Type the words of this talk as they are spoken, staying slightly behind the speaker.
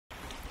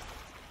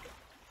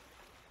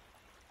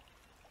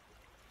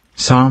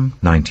Psalm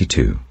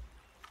 92.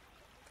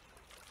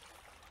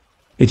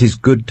 It is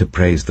good to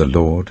praise the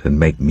Lord and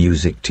make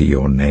music to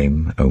your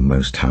name, O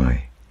Most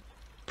High,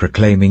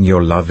 proclaiming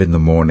your love in the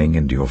morning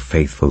and your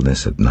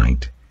faithfulness at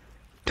night,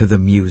 to the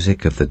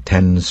music of the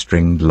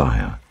 10-stringed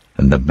lyre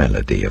and the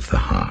melody of the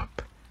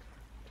harp.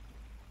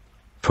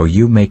 For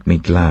you make me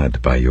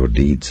glad by your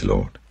deeds,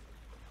 Lord.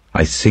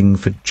 I sing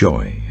for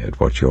joy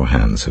at what your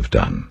hands have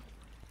done.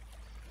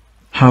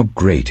 How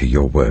great are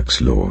your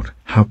works, Lord,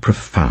 how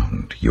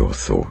profound your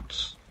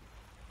thoughts.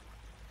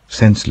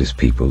 Senseless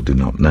people do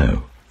not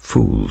know,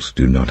 fools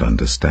do not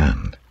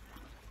understand,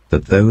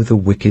 that though the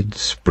wicked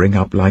spring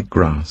up like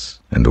grass,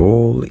 and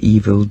all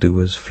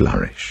evildoers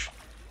flourish,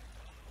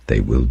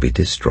 they will be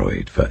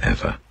destroyed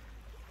forever.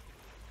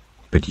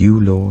 But you,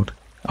 Lord,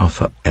 are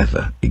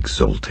forever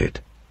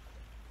exalted.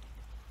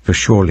 For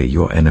surely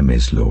your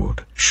enemies,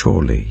 Lord,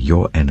 surely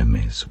your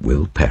enemies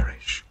will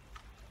perish.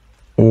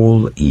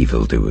 All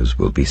evildoers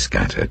will be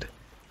scattered.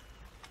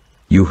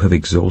 You have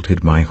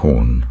exalted my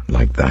horn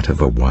like that of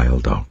a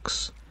wild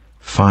ox.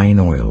 Fine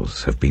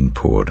oils have been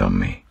poured on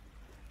me.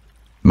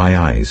 My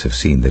eyes have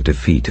seen the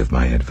defeat of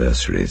my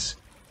adversaries.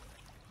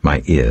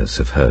 My ears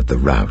have heard the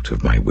rout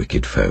of my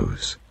wicked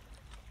foes.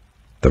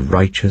 The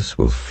righteous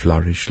will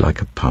flourish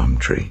like a palm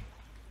tree.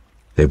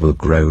 They will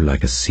grow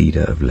like a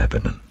cedar of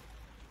Lebanon.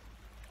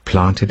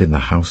 Planted in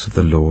the house of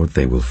the Lord,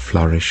 they will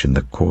flourish in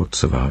the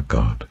courts of our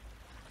God.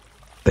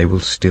 They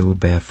will still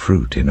bear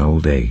fruit in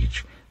old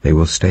age. They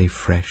will stay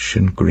fresh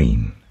and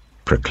green,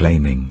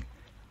 proclaiming,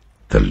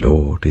 "The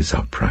Lord is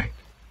upright.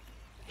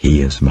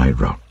 He is my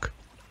rock,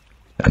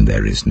 and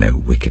there is no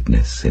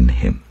wickedness in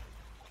him."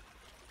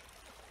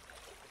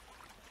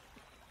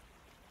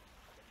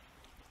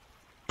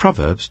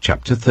 Proverbs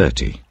chapter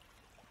 30.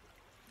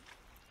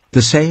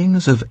 The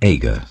sayings of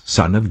Agur,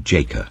 son of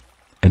Jacob,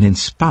 an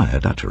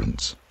inspired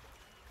utterance.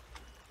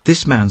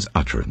 This man's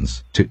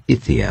utterance to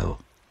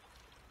Ithiel.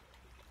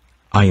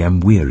 I am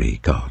weary,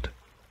 God,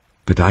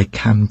 but I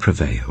can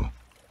prevail.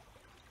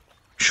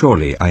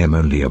 Surely I am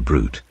only a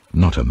brute,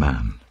 not a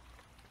man.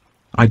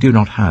 I do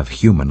not have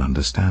human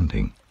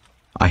understanding.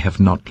 I have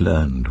not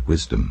learned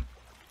wisdom,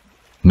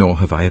 nor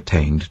have I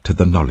attained to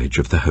the knowledge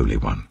of the Holy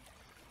One.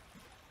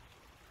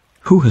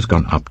 Who has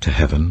gone up to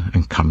heaven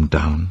and come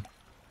down?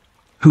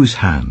 Whose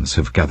hands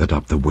have gathered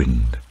up the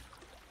wind?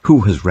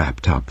 Who has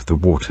wrapped up the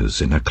waters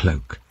in a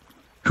cloak?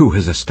 Who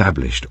has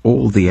established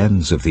all the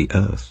ends of the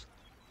earth?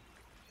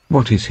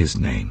 What is his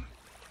name?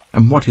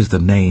 And what is the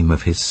name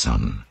of his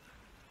son?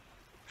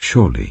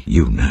 Surely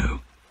you know.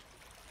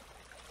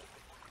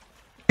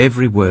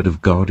 Every word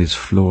of God is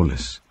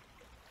flawless.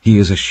 He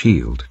is a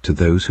shield to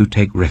those who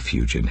take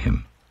refuge in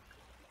him.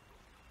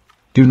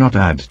 Do not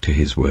add to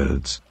his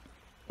words,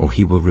 or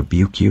he will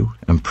rebuke you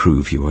and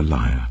prove you a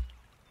liar.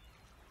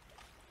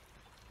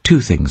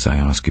 2 things I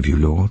ask of you,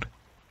 Lord.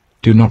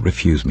 Do not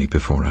refuse me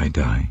before I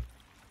die.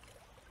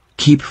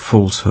 Keep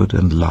falsehood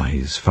and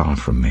lies far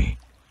from me.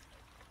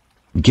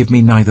 Give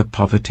me neither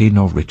poverty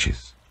nor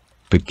riches,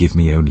 but give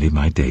me only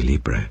my daily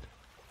bread.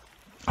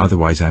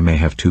 Otherwise I may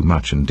have too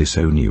much and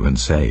disown you and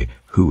say,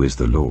 "Who is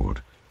the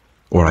Lord?"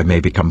 Or I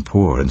may become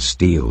poor and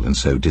steal and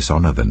so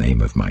dishonor the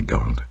name of my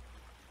God.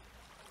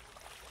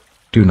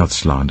 Do not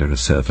slander a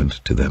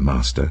servant to their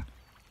master,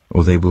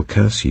 or they will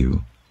curse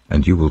you,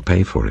 and you will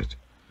pay for it.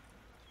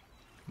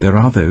 There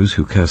are those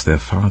who curse their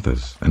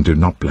fathers and do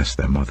not bless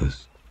their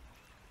mothers,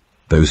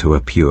 those who are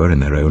pure in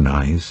their own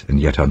eyes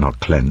and yet are not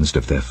cleansed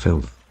of their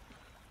filth,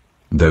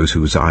 those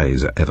whose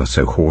eyes are ever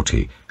so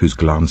haughty, whose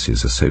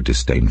glances are so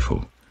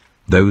disdainful,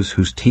 those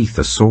whose teeth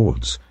are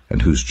swords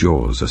and whose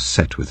jaws are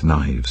set with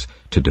knives,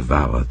 to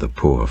devour the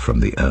poor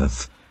from the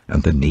earth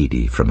and the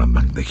needy from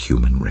among the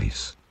human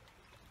race.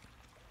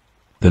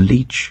 The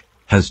leech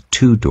has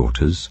 2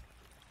 daughters.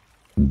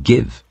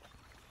 Give,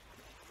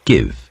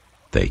 give,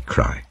 they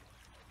cry.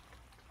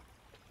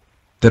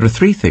 There are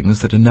 3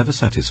 things that are never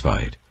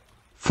satisfied,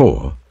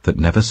 4 that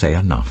never say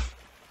enough.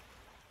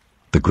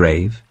 The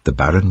grave, the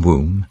barren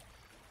womb,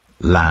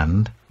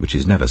 land, which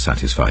is never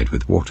satisfied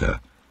with water,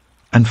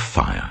 and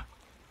fire,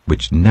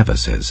 which never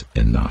says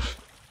enough.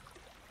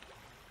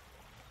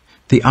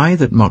 The eye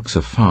that mocks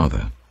a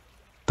father,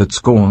 that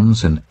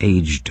scorns an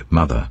aged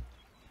mother,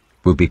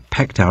 will be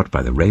pecked out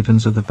by the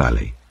ravens of the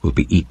valley, will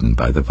be eaten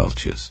by the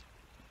vultures.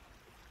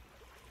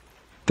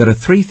 There are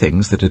 3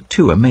 things that are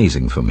too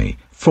amazing for me,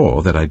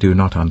 4 that I do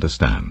not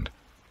understand.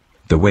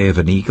 The way of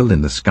an eagle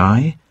in the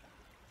sky,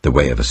 the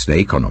way of a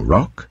snake on a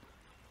rock,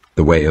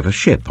 the way of a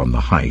ship on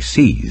the high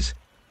seas,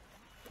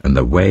 and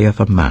the way of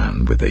a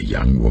man with a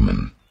young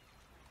woman.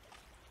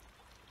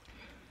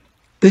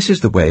 This is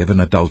the way of an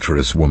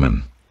adulterous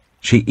woman.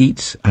 She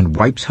eats and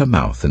wipes her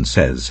mouth and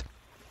says,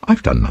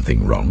 "I've done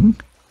nothing wrong."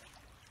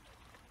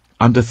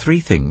 Under 3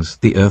 things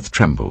the earth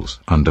trembles,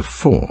 under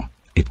 4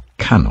 it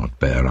cannot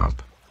bear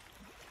up.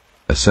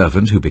 A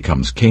servant who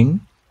becomes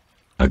king,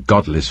 a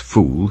godless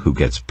fool who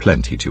gets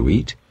plenty to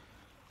eat,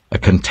 a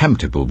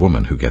contemptible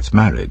woman who gets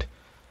married,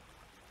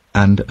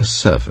 and a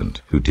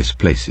servant who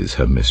displaces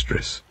her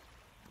mistress.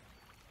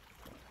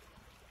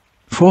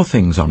 4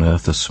 things on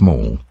earth are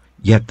small,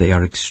 yet they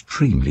are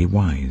extremely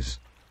wise.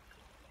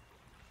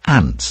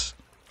 Ants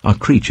are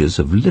creatures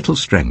of little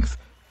strength,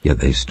 yet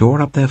they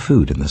store up their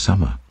food in the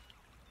summer.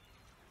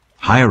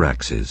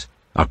 Hyraxes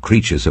are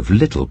creatures of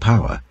little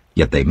power,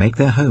 yet they make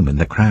their home in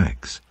the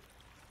crags.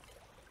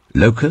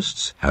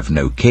 Locusts have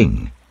no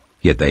king,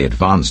 yet they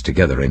advance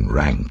together in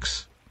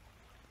ranks.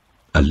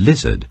 A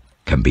lizard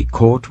can be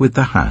caught with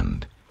the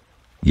hand,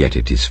 yet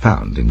it is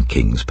found in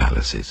kings'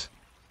 palaces.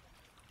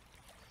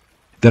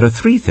 There are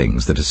 3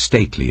 things that are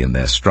stately in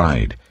their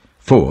stride,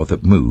 4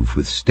 that move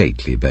with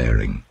stately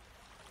bearing.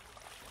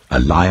 A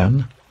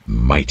lion,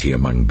 mighty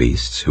among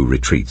beasts, who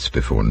retreats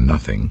before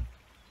nothing,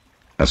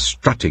 a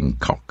strutting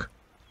cock,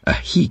 a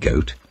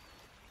he-goat,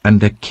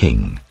 and a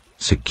king,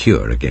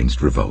 secure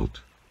against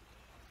revolt.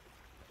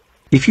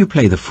 If you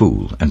play the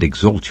fool and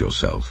exalt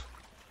yourself,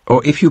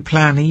 or if you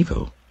plan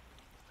evil,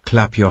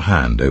 clap your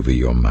hand over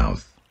your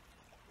mouth.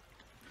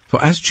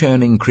 For as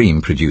churning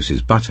cream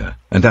produces butter,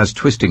 and as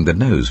twisting the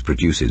nose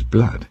produces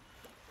blood,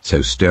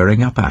 so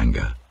stirring up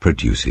anger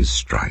produces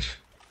strife.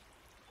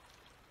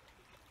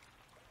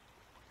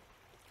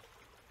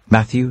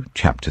 Matthew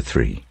chapter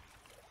 3.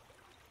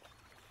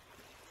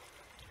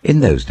 In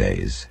those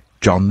days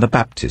John the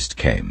Baptist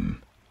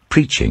came,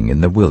 preaching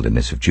in the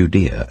wilderness of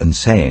Judea, and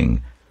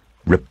saying,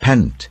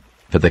 Repent,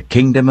 for the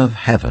kingdom of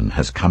heaven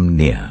has come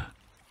near.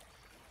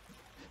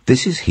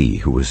 This is he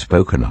who was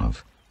spoken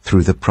of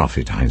through the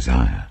prophet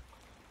Isaiah.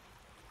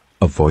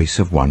 A voice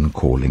of one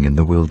calling in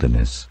the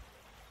wilderness,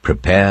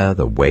 Prepare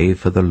the way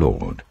for the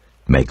Lord,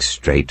 make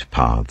straight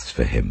paths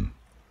for him.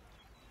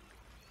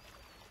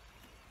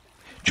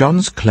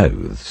 John's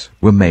clothes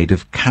were made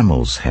of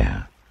camel's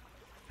hair,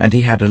 and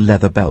he had a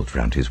leather belt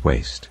round his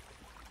waist.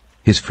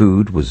 His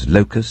food was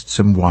locusts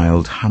and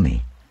wild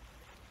honey.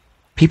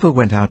 People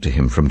went out to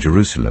him from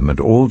Jerusalem and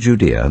all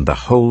Judea and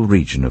the whole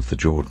region of the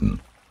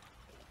Jordan.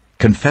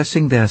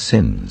 Confessing their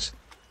sins,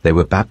 they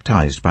were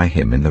baptized by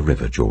him in the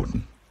river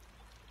Jordan.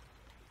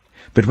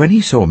 But when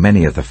he saw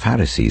many of the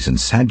Pharisees and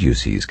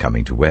Sadducees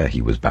coming to where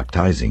he was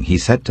baptizing, he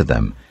said to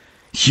them,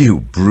 You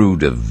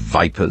brood of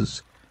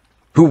vipers!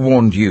 Who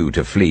warned you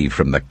to flee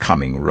from the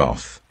coming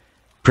wrath?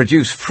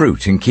 Produce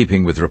fruit in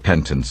keeping with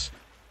repentance,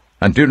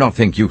 and do not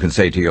think you can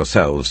say to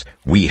yourselves,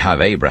 We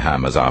have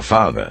Abraham as our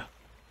father.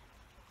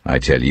 I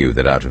tell you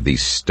that out of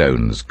these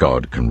stones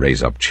God can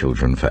raise up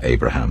children for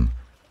Abraham.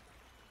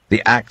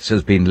 The axe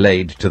has been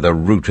laid to the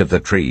root of the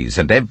trees,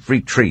 and every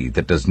tree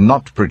that does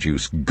not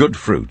produce good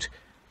fruit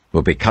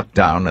will be cut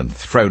down and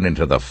thrown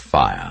into the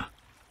fire.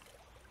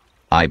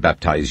 I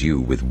baptize you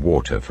with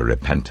water for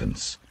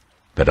repentance,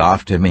 but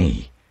after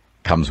me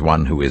comes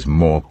one who is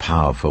more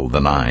powerful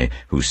than I,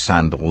 whose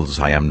sandals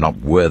I am not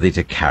worthy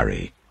to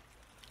carry.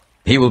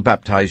 He will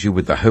baptize you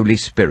with the Holy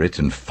Spirit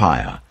and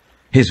fire.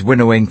 His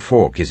winnowing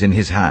fork is in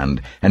his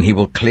hand, and he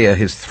will clear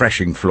his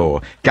threshing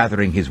floor,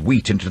 gathering his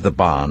wheat into the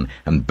barn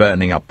and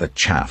burning up the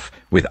chaff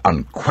with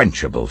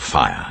unquenchable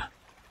fire.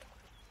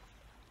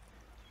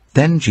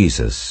 Then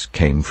Jesus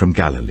came from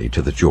Galilee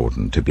to the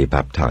Jordan to be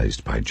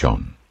baptized by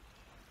John.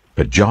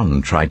 But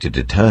John tried to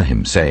deter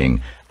him,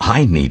 saying,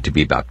 I need to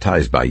be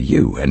baptized by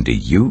you, and do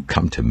you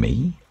come to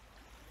me?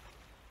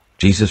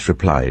 Jesus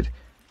replied,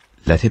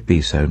 Let it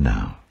be so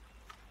now.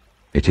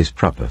 It is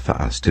proper for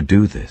us to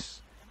do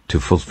this, to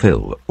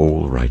fulfill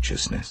all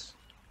righteousness.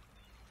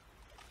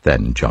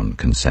 Then John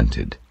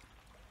consented.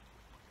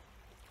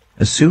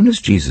 As soon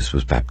as Jesus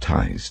was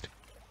baptized,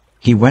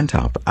 he went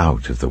up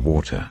out of the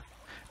water.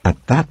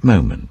 At that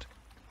moment,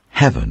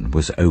 heaven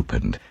was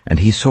opened, and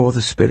he saw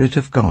the Spirit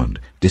of God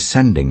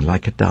descending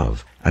like a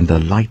dove and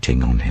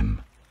alighting on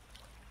him.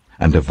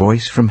 And a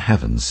voice from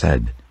heaven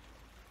said,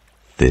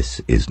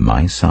 This is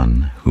my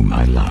Son, whom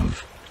I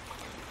love.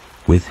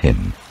 With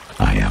him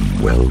I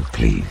am well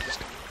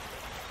pleased.